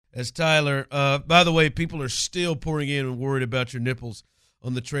as Tyler. By the way, people are still pouring in and worried about your nipples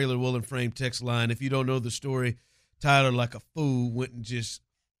on the Trailer Woolen Frame text line. If you don't know the story, Tyler, like a fool, went and just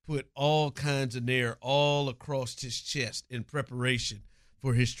put all kinds of Nair all across his chest in preparation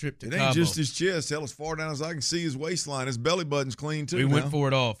for his trip to Cabo. It ain't just his chest. Hell, as far down as I can see his waistline. His belly button's clean, too. We went for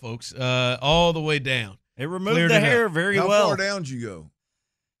it all, folks, all the way down. It removed the hair very well. How far down did you go?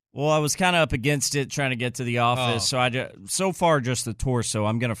 Well, I was kind of up against it trying to get to the office, so far just the torso.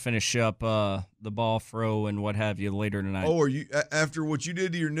 I'm going to finish up the ball throw and what have you later tonight. Oh, are you after what you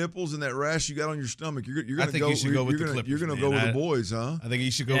did to your nipples and that rash you got on your stomach? You're going to go. You should go with the Clippers. You're going to go with the boys, huh? I think you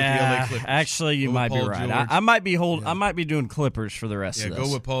should go with the LA Clippers. Actually, you might be right. I might be I might be doing Clippers for the rest of this.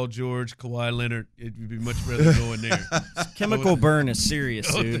 Go with Paul George, Kawhi Leonard. It'd be much better going there. Chemical burn is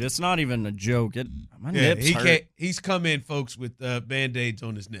serious, dude. It's not even a joke. My nips hurt. He's come in, folks, with Band-Aids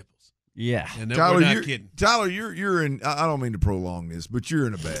on his nipples. Yeah, and Tyler, we're not kidding. Tyler, you're in. I don't mean to prolong this, but you're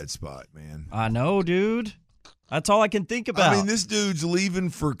in a bad spot, man. I know, dude. That's all I can think about. I mean, this dude's leaving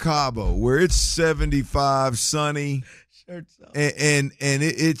for Cabo, where it's 75, sunny, and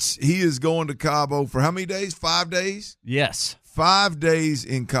he is going to Cabo for how many days? 5 days. Yes, 5 days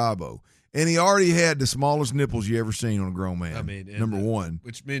in Cabo. And he already had the smallest nipples you ever seen on a grown man. I mean, number one,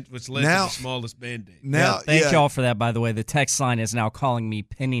 which led to the smallest Band-Aid. Now, thank y'all for that. By the way, the text line is now calling me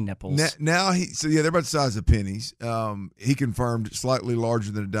penny nipples. Now they're about the size of pennies. He confirmed slightly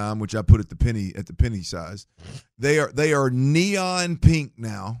larger than a dime, which I put at the penny size. They are neon pink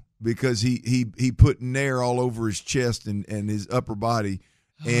now because he put Nair all over his chest and his upper body.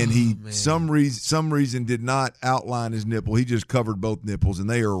 And some reason did not outline his nipple. He just covered both nipples, and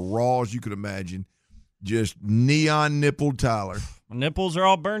they are raw as you could imagine. Just neon nippled Tyler. My nipples are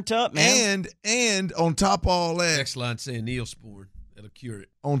all burnt up, man. And on top of all that, next line saying Neosporin, that'll cure it.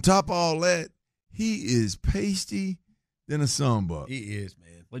 On top of all that, he is pasty than a sunbuck. He is,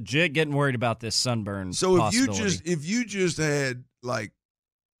 man. Legit getting worried about this sunburn. So if you just had like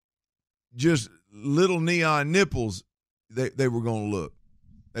just little neon nipples, they were gonna look.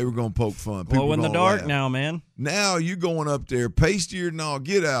 They were going to poke fun. Glow in the dark now, man. Now you going up there, pastier than all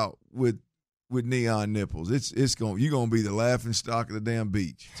get out with neon nipples. You're going to be the laughing stock of the damn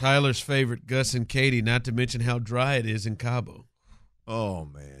beach. Tyler's favorite, Gus and Katie, not to mention how dry it is in Cabo. Oh,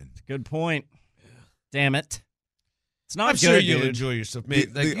 man. It's a good point. Yeah. Damn it. It's not I'm good, sure you'll dude. enjoy yourself, man.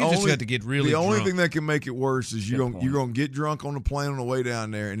 You just got to get really drunk. The only thing that can make it worse is you're going to get drunk on the plane on the way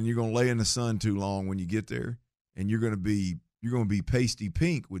down there, and then you're going to lay in the sun too long when you get there, and you're going to be pasty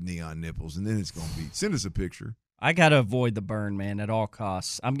pink with neon nipples, and then it's going to be – send us a picture. I got to avoid the burn, man, at all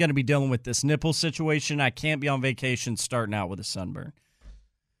costs. I'm going to be dealing with this nipple situation. I can't be on vacation starting out with a sunburn.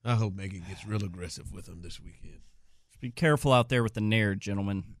 I hope Megan gets real aggressive with him this weekend. Just be careful out there with the Nair,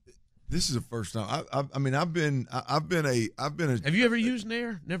 gentlemen. This is the first time. I've been a. Have you ever used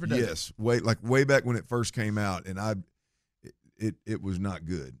Nair? Never done. Yes, way back when it first came out, and it was not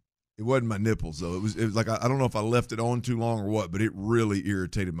good. It wasn't my nipples though. It was like I don't know if I left it on too long or what, but it really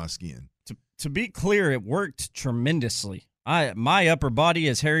irritated my skin. To be clear, it worked tremendously. My upper body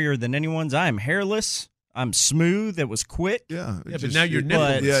is hairier than anyone's. I am hairless. I'm smooth. It was quick. Yeah, but now your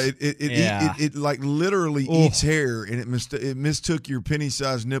nipples. It like literally eats hair, and it mistook your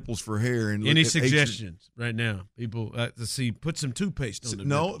penny-sized nipples for hair. And any suggestions right now, people? Let's see. Put some toothpaste on them.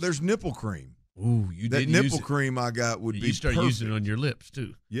 No, nipples. There's nipple cream. Ooh, that nipple cream I got would be You start perfect. using it on your lips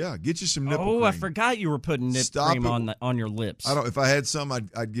too. Yeah, get you some nipple cream. Oh, I forgot you were putting nipple cream on your lips. If I had some,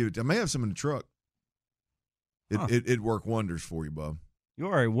 I'd give it. I may have some in the truck. It'd work wonders for you, bub. You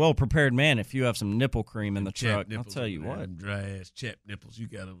are a well-prepared man if you have some nipple cream in the truck. I'll tell you what. Them dry-ass chap nipples you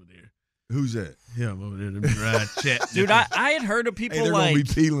got over there. Who's that? Yeah, I'm over there. Them dry chap Dude, I had heard of people they're going to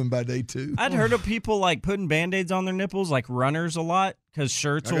be peeling by day 2. I'd heard of people like putting Band-Aids on their nipples, like runners a lot, because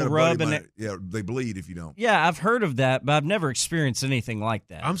shirts will rub. They bleed if you don't. Yeah, I've heard of that, but I've never experienced anything like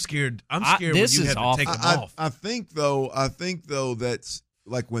that. I'm scared. I'm scared when you have to take them off. I think though that's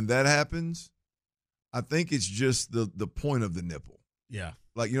like when that happens, I think it's just the point of the nipple. Yeah.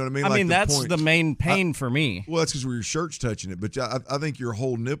 Like, you know what I mean? I mean, that's the main pain for me. Well, that's because where your shirt's touching it. But I think your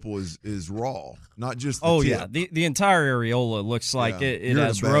whole nipple is raw, not just the tip. Yeah. The entire areola looks like it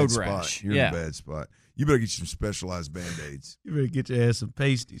has road rash. You're in a bad spot. You better get you some specialized Band-Aids. You better get your ass some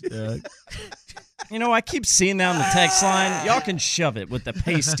pasties, Doug. You know, I keep seeing that on the text line. Y'all can shove it with the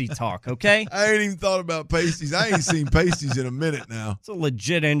pasty talk, okay? I ain't even thought about pasties. I ain't seen pasties in a minute now. It's a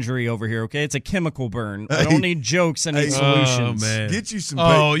legit injury over here, okay? It's a chemical burn. I don't need jokes. I need solutions. Oh, man. Get you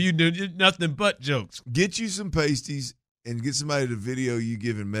some you do nothing but jokes. Get you some pasties and get somebody to video you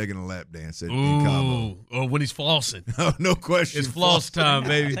giving Megan a lap dance in Cabo. Oh, when he's flossing. No question. It's floss time,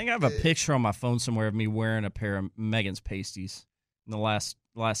 baby. I think I have a picture on my phone somewhere of me wearing a pair of Megan's pasties. in the last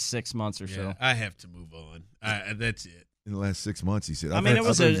 6 months or so. I have to move on. That's it. In the last 6 months, he said. I mean, it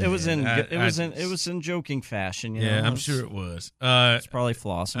was in joking fashion. You know? I'm sure it was. It's probably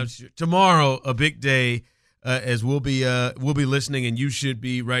flossing. Sure. Tomorrow, a big day, as we'll be listening, and you should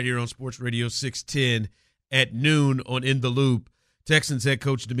be right here on Sports Radio 610 at noon on In the Loop. Texans head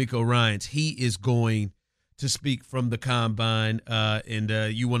coach DeMeco Ryans. He is going to speak from the combine, and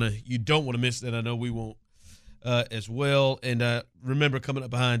you don't want to miss that. I know we won't as well. And remember, coming up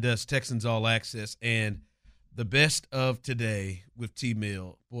behind us, Texans All Access and the best of today with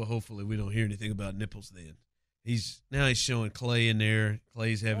T-Mill. Boy, hopefully we don't hear anything about nipples then. He's showing Clay in there.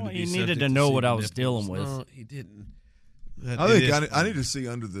 Clay's having to be. He needed to know what I was dealing with. No, he didn't. I need to see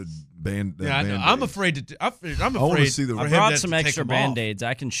under the band. Yeah, I know. I'm afraid to. I'm afraid. I want to see the. I brought some extra Band-Aids.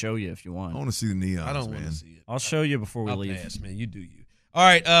 I can show you if you want. I want to see the neons. I don't want to see it. I'll show you before we leave. Pass, man. You do you. All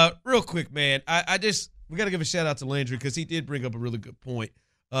right. Real quick, man. We got to give a shout out to Landry because he did bring up a really good point.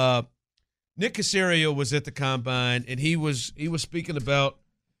 Nick Caserio was at the combine and he was speaking about,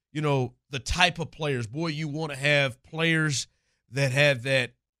 the type of players. Boy, you want to have players that have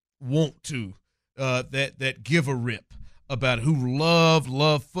that want to, that give a rip about who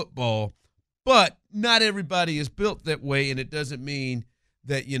love football, but not everybody is built that way, and it doesn't mean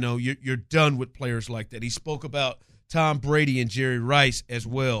that you're done with players like that. He spoke about Tom Brady and Jerry Rice as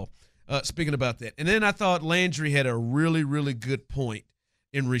well. Speaking about that, and then I thought Landry had a really, really good point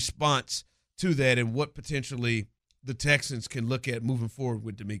in response to that and what potentially the Texans can look at moving forward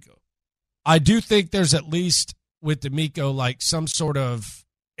with DeMeco. I do think there's at least with DeMeco like some sort of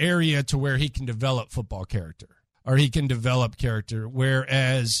area to where he can develop football character or he can develop character.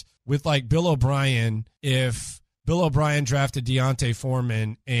 Whereas with like Bill O'Brien, if Bill O'Brien drafted Deontay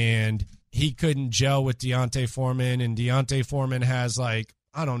Foreman and he couldn't gel with Deontay Foreman and Deontay Foreman has like,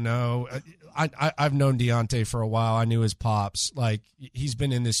 I don't know. I've known Deontay for a while. I knew his pops. Like he's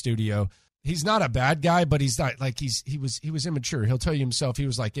been in this studio. He's not a bad guy, but he's not like he was immature. He'll tell you himself he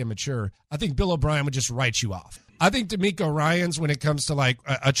was like immature. I think Bill O'Brien would just write you off. I think DeMeco Ryans, when it comes to like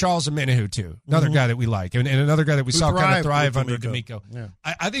a Charles Omenihu too, another guy that we like, and another guy that we saw kind of thrive under DeMeco. Yeah.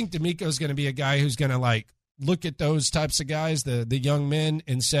 I think DeMeco is going to be a guy who's going to like look at those types of guys, the young men,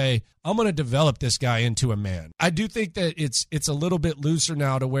 and say, I'm going to develop this guy into a man. I do think that it's a little bit looser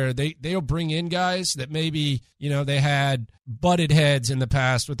now to where they'll bring in guys that maybe, they had butted heads in the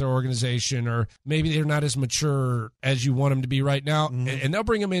past with their organization, or maybe they're not as mature as you want them to be right now, and they'll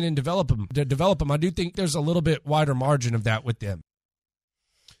bring them in and develop them. I do think there's a little bit wider margin of that with them.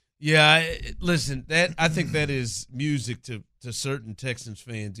 Yeah, listen, I think that is music to certain Texans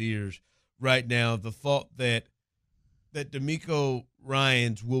fans' ears right now, the thought that DeMeco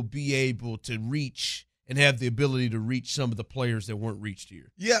Ryans will be able to reach and have the ability to reach some of the players that weren't reached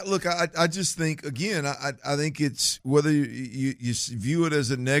here. Yeah, look, I just think, again, I think it's whether you view it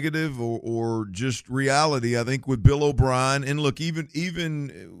as a negative or just reality. I think with Bill O'Brien, and look, even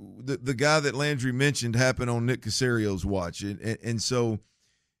the guy that Landry mentioned happened on Nick Caserio's watch. And so,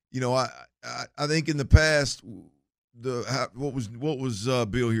 I think in the past – what was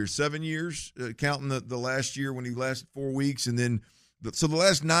Bill here? 7 years, counting the last year when he lasted 4 weeks, and then the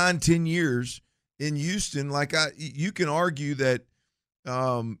last 9-10 years in Houston. Like you can argue that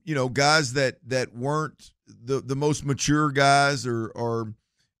guys that weren't the most mature guys or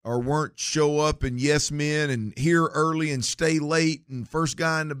weren't show up and yes men and here early and stay late and first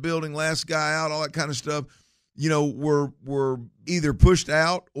guy in the building, last guy out, all that kind of stuff. Were either pushed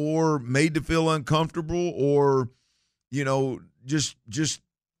out or made to feel uncomfortable or just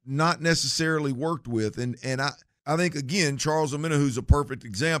not necessarily worked with. And I think, again, Charles Omenihu's a perfect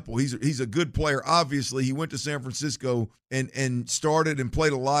example. He's a good player. Obviously, he went to San Francisco and started and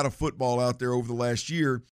played a lot of football out there over the last year.